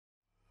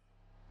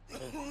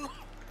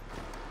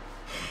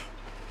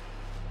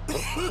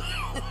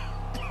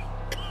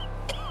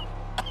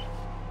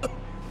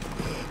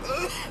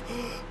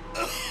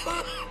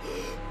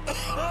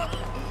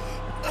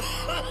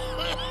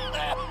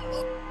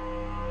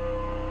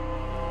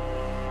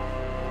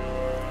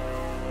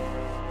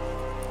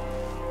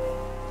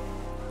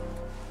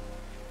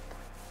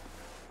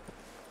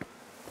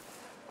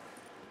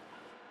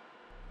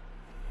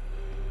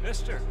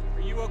Mister,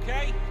 are you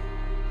okay?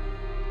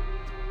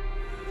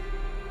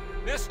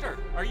 Mister,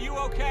 are you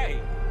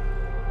okay?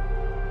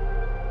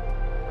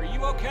 Are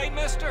you okay,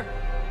 mister?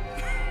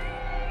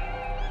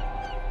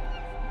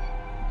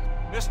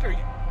 Mister,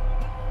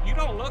 you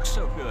don't look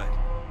so good.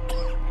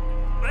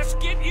 Let's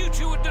get you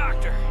to a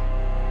doctor.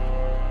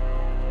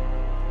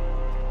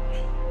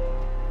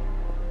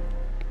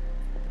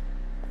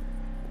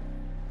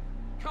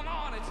 Come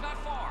on, it's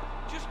not far.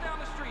 Just down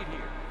the street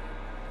here.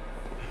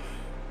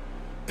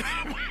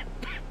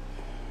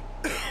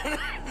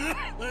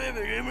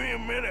 Give me a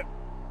minute.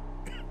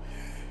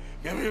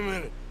 Give me a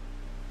minute.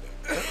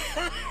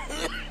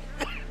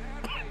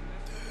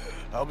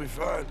 I'll be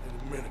fine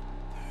in a minute.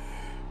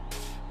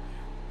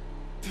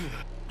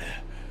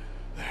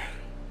 There.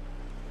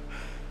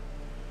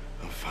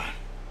 I'm fine.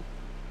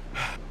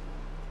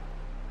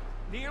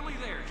 Nearly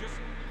there, just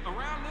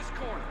around this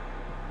corner.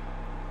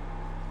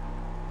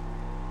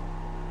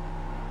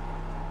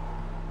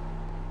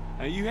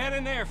 Now you head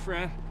in there,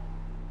 friend.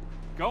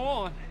 Go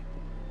on.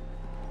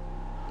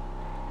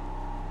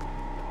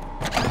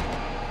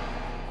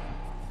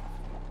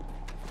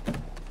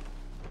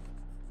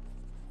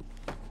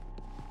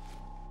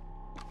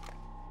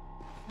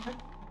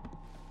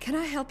 Can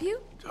I help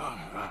you?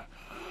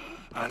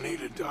 I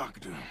need a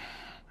doctor.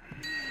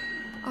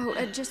 Oh,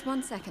 just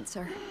 1 second,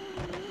 sir.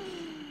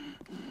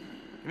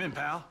 Come in,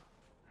 pal.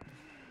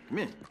 Come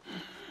in.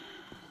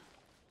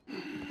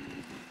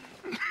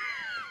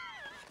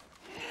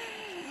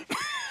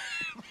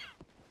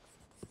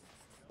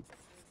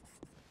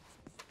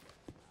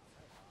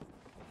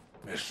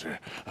 Mister,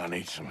 I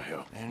need some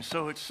help. And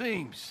so it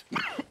seems.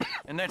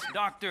 And that's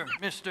Dr.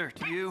 Mister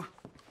to you?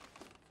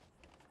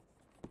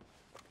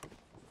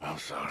 I'm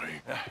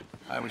sorry.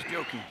 I was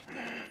joking.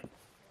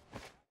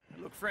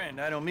 Look, friend,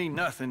 I don't mean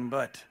nothing,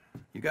 but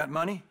you got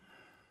money?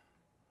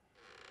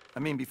 I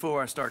mean,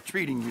 before I start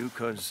treating you,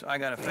 'cause I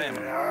got a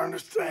family. Yeah, I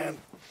understand.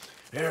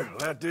 Here,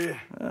 that do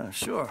you?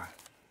 Sure.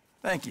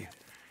 Thank you.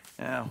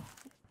 Now,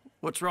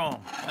 what's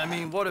wrong? I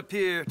mean, what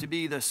appear to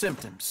be the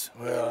symptoms?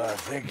 Well, I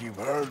think you've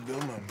heard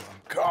them. I'm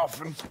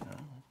coughing.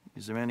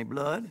 Is there any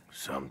blood?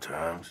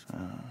 Sometimes.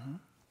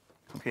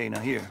 Okay,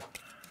 now here.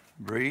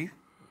 Breathe.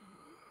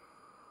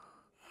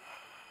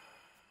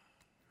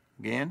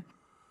 Again.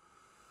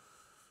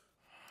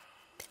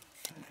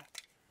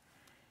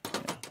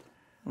 Yeah.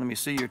 Let me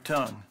see your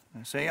tongue.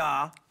 Now say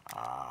ah.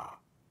 Ah.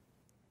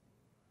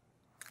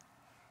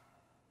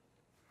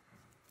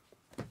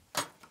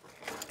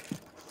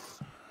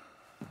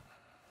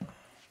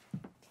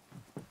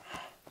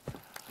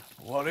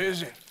 What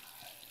is it?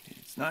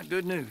 It's not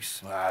good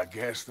news. Well, I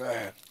guess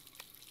that.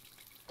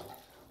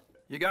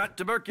 You got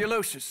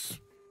tuberculosis.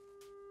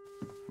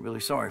 Really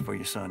sorry for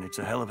you, son. It's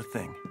a hell of a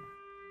thing.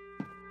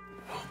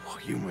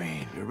 What you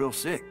mean? You're real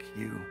sick.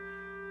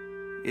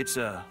 It's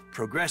a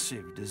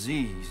progressive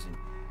disease, and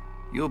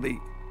you'll be...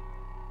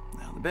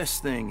 Now, the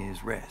best thing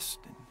is rest,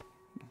 and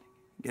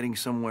getting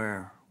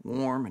somewhere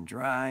warm and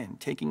dry, and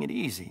taking it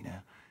easy.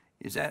 Now,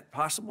 is that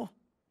possible?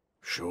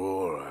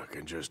 Sure, I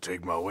can just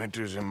take my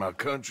winters in my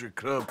country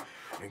club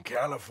in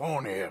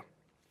California.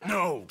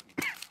 No,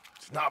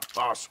 it's not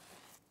possible.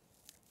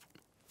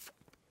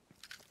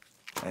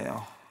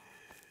 Well,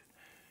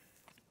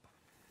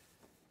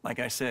 like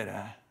I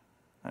said,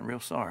 I'm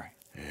real sorry.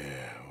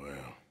 Yeah,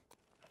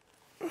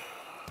 well...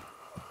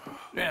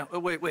 Yeah,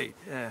 wait.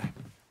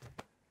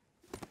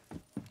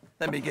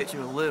 Let me get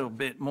you a little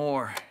bit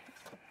more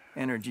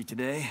energy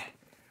today.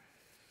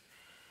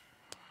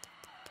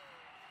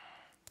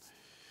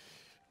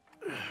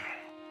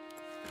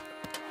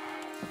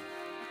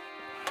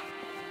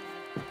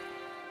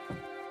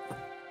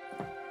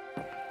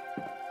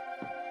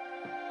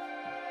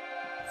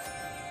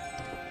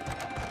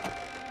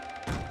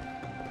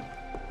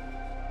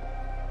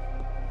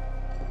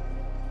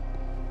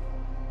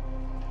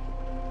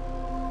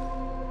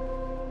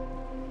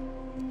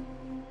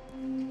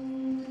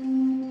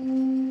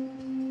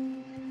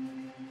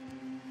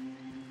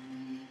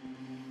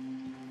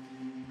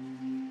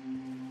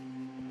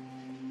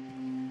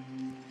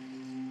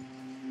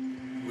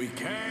 We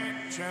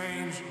can't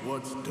change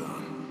what's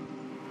done.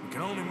 We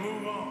can only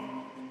move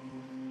on.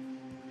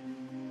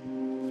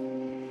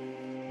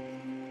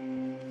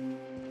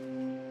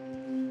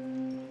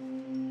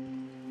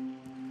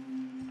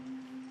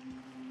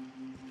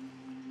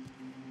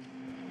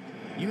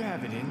 You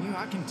have it in you,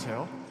 I can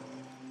tell.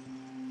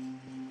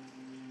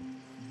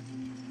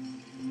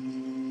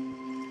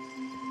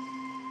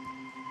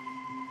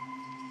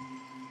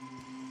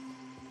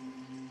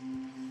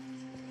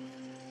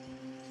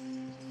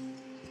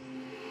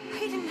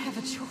 He didn't have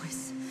a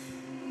choice.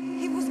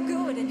 He was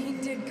good and he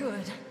did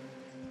good.